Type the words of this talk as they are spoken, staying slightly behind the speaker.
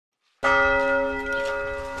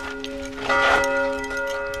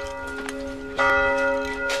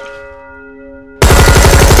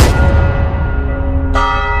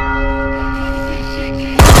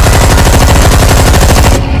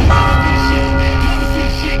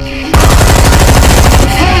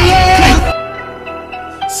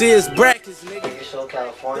See, it's brackets, nigga. Bakersfield,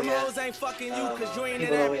 California. People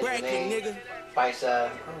know me as the name Paisa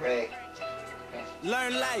Ray.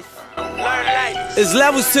 Learn life. Learn life. It's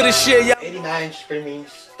levels to the shit, y'all. 89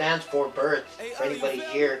 stands for birth for anybody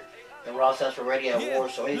here. And Raw stands for ready at war.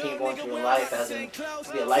 So anything you're going through in life, as in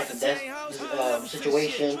be a life and death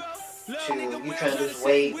situation, to you trying to lose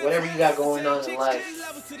weight, whatever you got going on in life.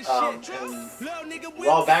 And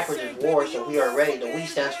Raw backwards is war, so we are ready. The we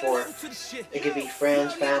stands for, it could be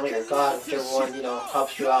friends, family, or God, whichever one, you know,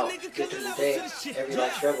 helps you out, get through the day, every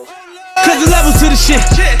life struggles. Cause the levels to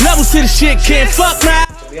the shit, can't fuck right.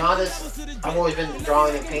 To be honest, I've always been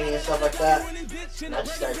drawing and painting and stuff like that. And I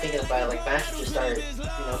just started thinking about it, like, man, I should just start, you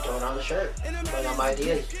know, throwing on the shirt, putting on my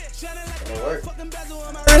ideas, and it worked.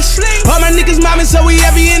 All my niggas mobbing, so we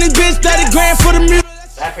heavy in this bitch, 30 grand for the music.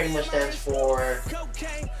 That pretty much stands for,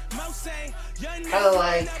 kind of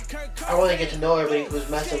like, I want to get to know everybody who's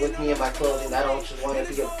messing with me and my clothing. I don't just want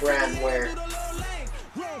to be a brand where,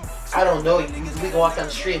 I don't know you. We can walk down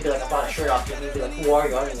the street and be like, I bought a shirt off you, and you'd be like, who are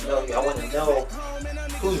you? I don't even know you. I want to know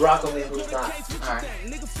who's rocking me and who's not. Alright.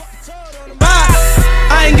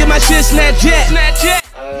 I ain't get my shit snatched yet.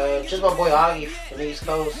 Just my boy Augie from the East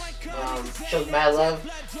Coast. Shows mad love.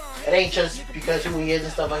 It ain't just because who he is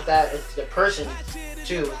and stuff like that. It's the person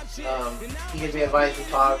too. He gives me advice. We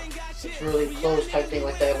talk. It's really close type thing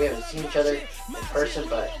like that. We haven't seen each other in person,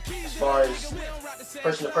 but as far as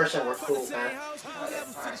person to person, we're cool, man.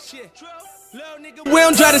 We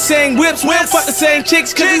don't try the same whips. We don't fuck the same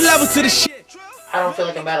chicks, cause we level to the shit. I don't feel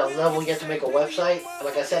like I'm at a level yet to make a website.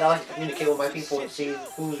 Like I said, I like to communicate with my people and see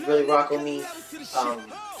who's really rocking with me,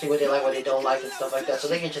 see what they like, what they don't like, and stuff like that. So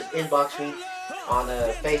they can just inbox me on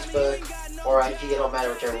Facebook or IG, it don't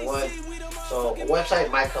matter, whichever one. So a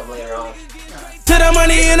website might come later on. To the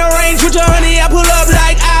money in the range with your honey, I pull up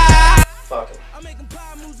like ah. Fuck it.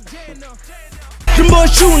 Them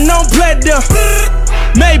boys shooting on pleasure.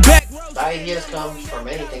 Maybach. The ideas come from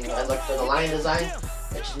anything. I look for the lion design.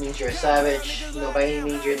 It just means you're a savage, you know, by any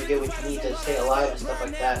means you're gonna get what you need to stay alive and stuff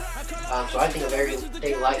like that. So I think of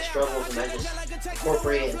everyday life struggles and I just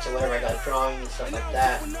incorporate it into whatever I got drawing and stuff like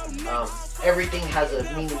that. Everything has a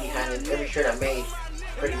meaning behind it. Every shirt I made,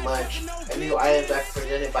 pretty much. A new item I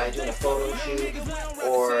presented by doing a photo shoot,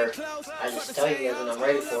 or I just tell you guys when I'm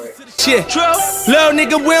ready for it. Shit, little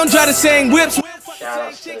nigga, we don't try the same whips. Shout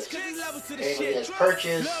out to anybody that's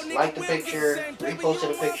purchased, liked the picture, reposted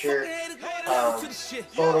the picture,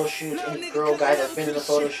 photo shoots, any girl guy that's been in the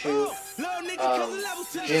photo shoot,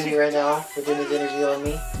 Jimmy right now for doing his interview on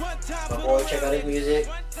me, my boy, check out his music,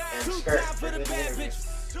 and Skirt for doing the interview.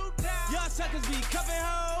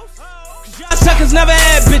 Y'all suckers never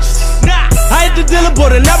had bitches. I hit the dealer,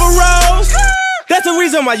 but it never rose. That's the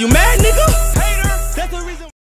reason why you mad, nigga.